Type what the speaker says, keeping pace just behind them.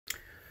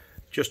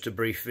Just a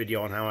brief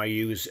video on how I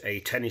use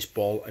a tennis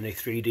ball and a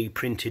 3D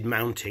printed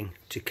mounting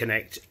to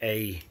connect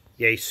a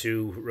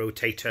Yaesu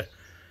rotator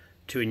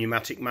to a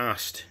pneumatic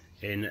mast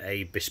in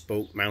a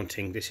bespoke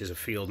mounting. This is a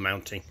field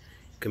mounting,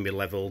 it can be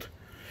levelled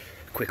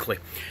quickly.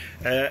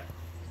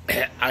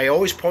 I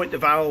always point the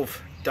valve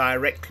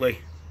directly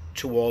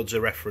towards a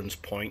reference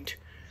point.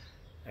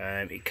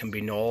 It can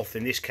be north.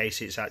 In this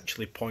case it's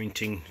actually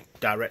pointing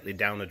directly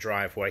down a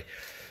driveway.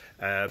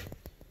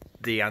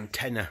 The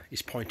antenna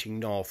is pointing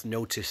north.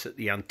 Notice that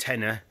the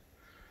antenna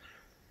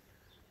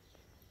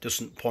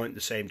doesn't point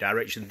the same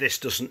direction. This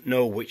doesn't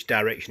know which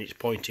direction it's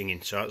pointing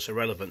in, so that's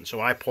irrelevant.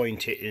 So I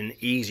point it in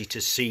easy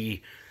to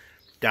see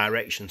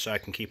direction so I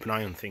can keep an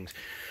eye on things.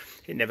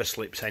 It never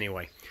slips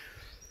anyway.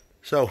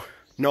 So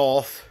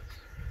north,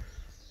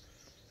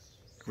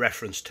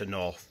 reference to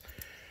north.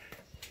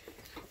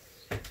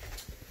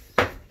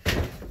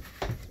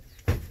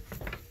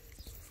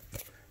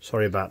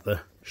 Sorry about the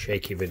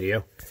shaky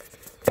video.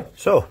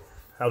 So,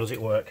 how does it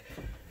work?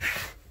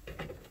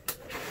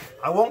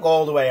 I won't go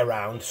all the way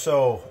around,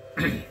 so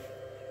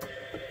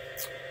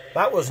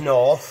that was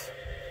north.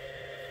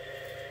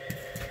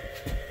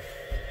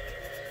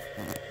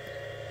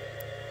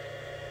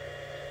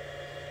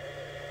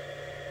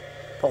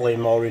 Probably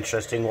more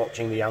interesting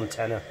watching the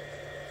antenna.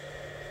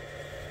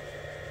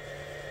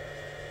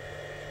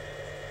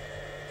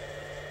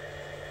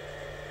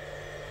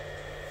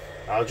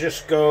 I'll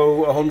just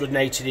go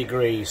 180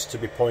 degrees to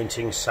be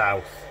pointing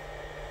south.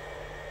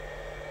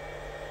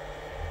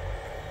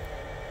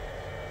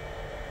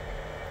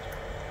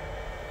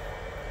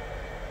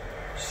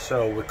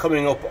 So we're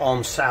coming up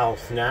on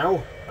south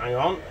now. Hang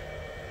on.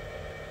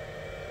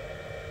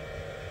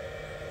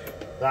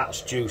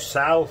 That's due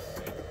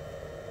south.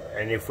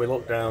 And if we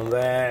look down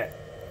there,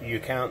 you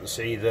can't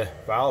see the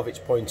valve. It's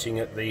pointing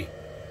at the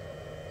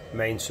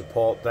main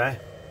support there.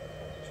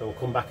 So we'll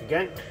come back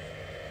again.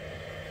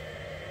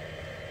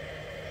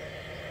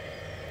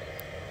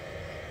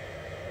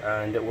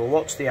 And we'll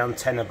watch the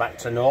antenna back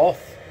to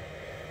north.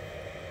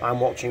 I'm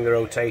watching the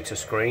rotator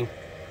screen.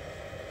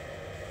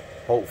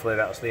 Hopefully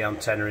that's the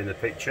antenna in the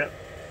picture.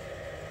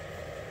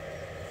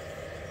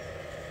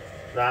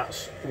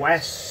 That's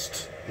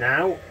west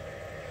now.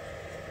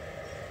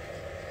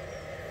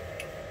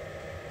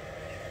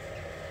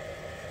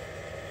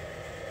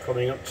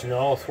 Coming up to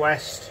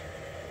northwest.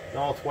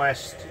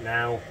 Northwest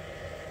now.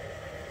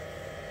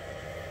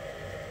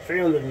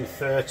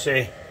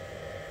 330.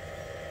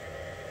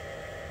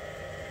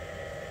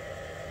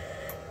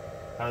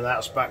 And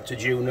that's back to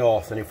due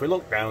north, and if we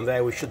look down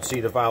there we should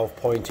see the valve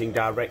pointing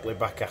directly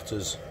back at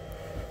us,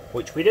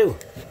 which we do.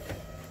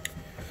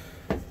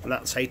 And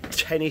that's a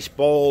tennis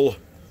ball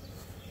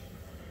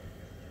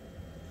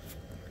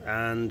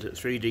and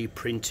 3D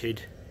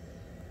printed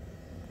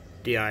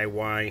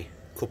DIY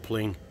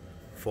coupling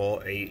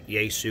for a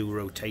Yaesu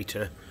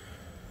rotator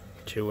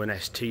to an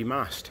ST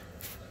mast.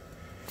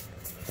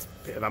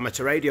 Bit of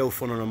amateur radio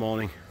fun on a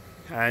morning.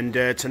 And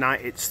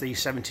tonight it's the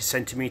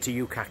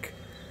 70cm UCAC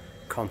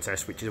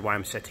contest, which is why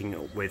I'm setting it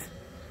up with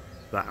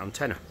that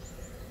antenna.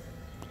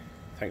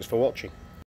 Thanks for watching.